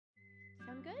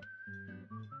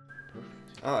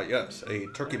Ah, yes, a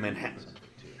turkey Manhattan.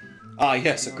 Ah,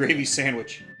 yes, a gravy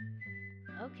sandwich.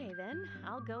 Okay then,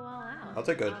 I'll go all out. I'll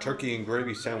take a turkey and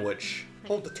gravy sandwich.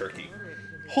 Hold the turkey.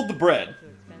 Hold the bread.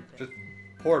 Just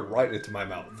pour it right into my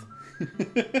mouth.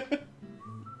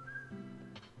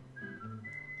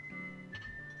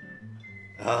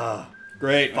 Ah,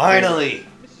 Great. finally!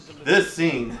 This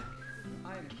scene.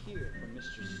 I am here for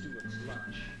Mr. Stewart's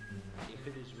lunch. If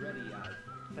it is ready, I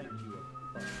thank you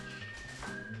a bunch.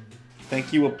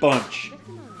 Thank you a bunch. Just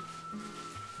a moment.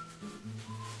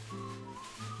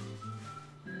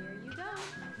 Here you go.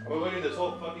 I've been waiting this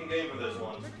whole fucking game for this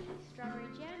one. Turkey, strawberry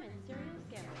jam, and cereal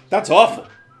sandwich. That's awful.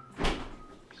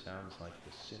 Sounds like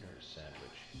the sinner's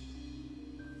sandwich.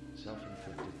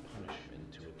 Self-inflicted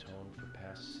punishment to atone for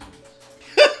past sins.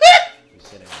 He's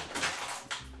sitting on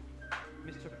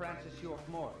Mr. Francis York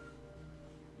Morgan,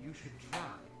 you should try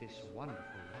this wonderful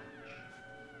lunch.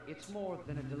 It's more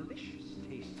than a delicious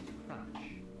tasting crunch.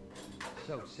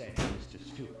 So said Mr.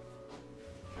 Stewart.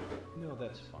 No,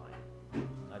 that's fine.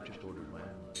 I've just ordered my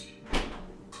own lunch.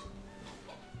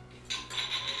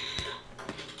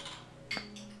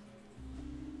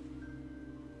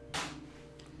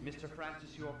 Mr.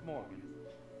 Francis York Morgan.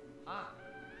 Ah,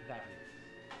 that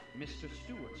is. Mr.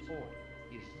 Stewart's order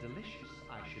is delicious,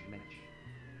 I should mention.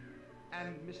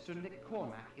 And Mr. Nick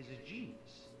Cormack is a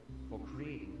genius for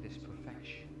creating this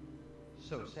perfection.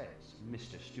 So says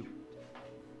Mr. Stewart.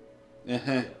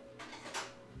 Uh-huh. I have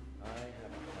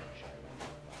a hunch I like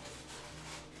that bottle.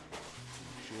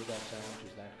 You sure that sandwich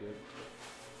is that good?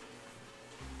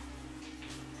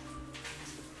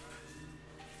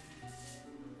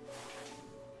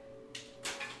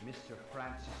 Mr.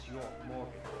 Francis York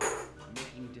Morgan,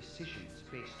 making decisions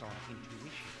based on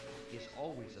intuition is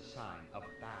always a sign of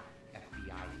bad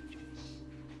FBI agents.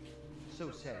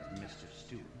 So says Mr.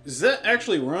 Stewart. Does that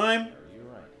actually rhyme? You're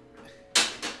right.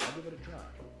 I'll give it a try.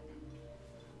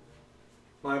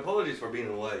 My apologies for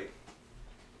being late.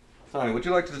 Sonny, would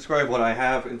you like to describe what I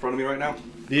have in front of me right now?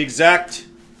 The exact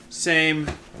same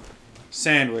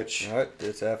sandwich. Alright,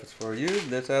 this half is for you,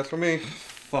 this half's for me.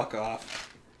 Fuck off.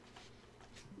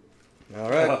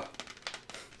 Alright.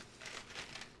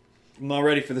 I'm not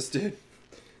ready for this, dude.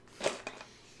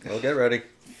 Well, get ready.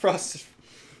 Frosted.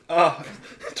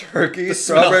 Turkey, The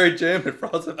smell. strawberry jam, and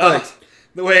frosted flakes.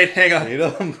 Wait, hang on. Eat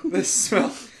them. This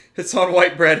smell. It's on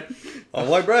white bread. On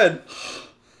white bread.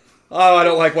 Oh, I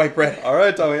don't like white bread.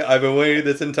 Alright, Tommy, I've been waiting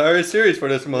this entire series for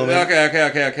this moment. Okay.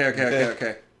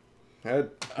 Alright,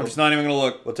 I'm just not even gonna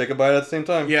look. we'll take a bite at the same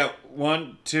time. Yeah,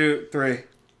 1, 2, 3. I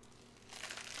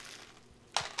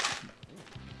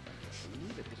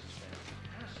believe that this is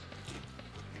fantastic.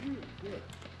 Really good.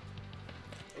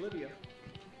 Olivia,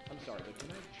 I'm sorry, but can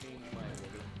I change my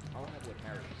order? I'll have what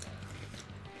Harry said.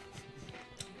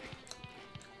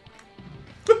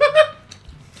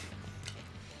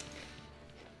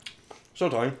 So,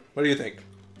 Tommy, what do you think?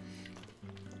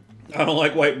 I don't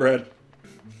like white bread.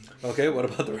 Okay, what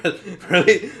about the rest?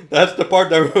 Really? That's the part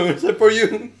that ruins it for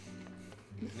you?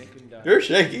 Nick and You're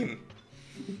shaking.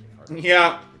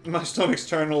 Yeah, my stomach's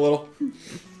turning a little.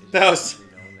 That was...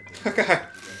 Okay.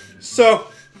 So...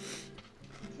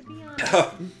 To be honest, I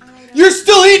don't You're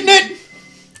still eating it?!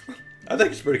 I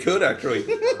think it's pretty good, actually.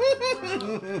 when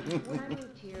I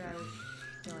moved here, I was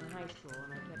still in high school,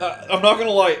 and I kept. I'm not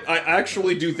gonna lie, I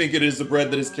actually do think it is the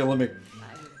bread that is killing me.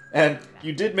 And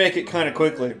you did make it kind of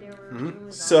quickly.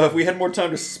 So if we had more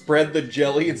time to spread the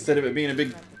jelly instead of it being in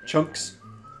big chunks,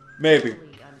 maybe.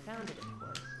 Unfounded, of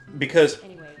course. Because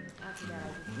Anyway, after that,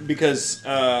 I just because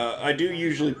I do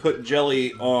usually put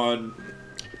jelly on,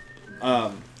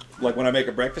 like when I make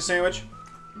a breakfast sandwich,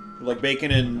 like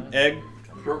bacon and egg.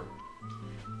 Sure.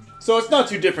 So it's not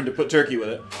too different to put turkey with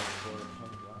it. I was for a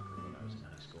punk rocker when I was in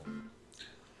high school.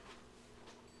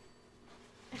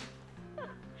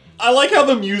 I like how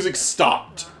the music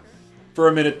stopped for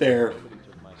a minute there. Nobody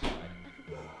took my side.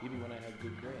 Even when I had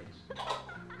good grades.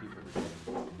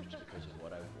 People rejected me just because of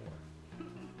what I wore.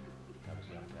 I was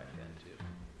young back then, too.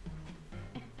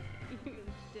 even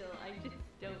still, I just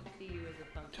don't see you as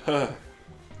a punk.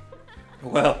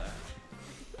 Well,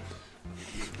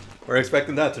 We're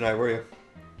expecting that tonight, were you?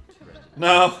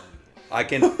 no. I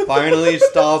can finally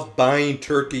stop buying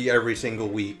turkey every single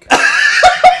week.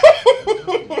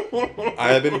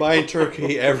 I have been buying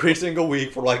turkey every single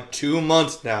week for like 2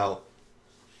 months now.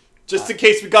 Just in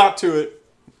case we got to it.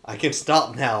 I can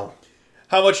stop now.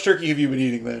 How much turkey have you been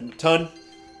eating then? A ton?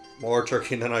 More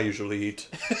turkey than I usually eat.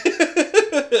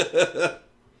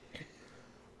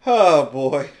 Oh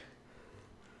boy.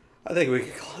 I think we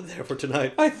can call it there for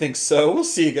tonight. I think so. We'll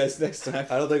see you guys next time.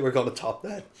 I don't think we're going to top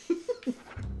that.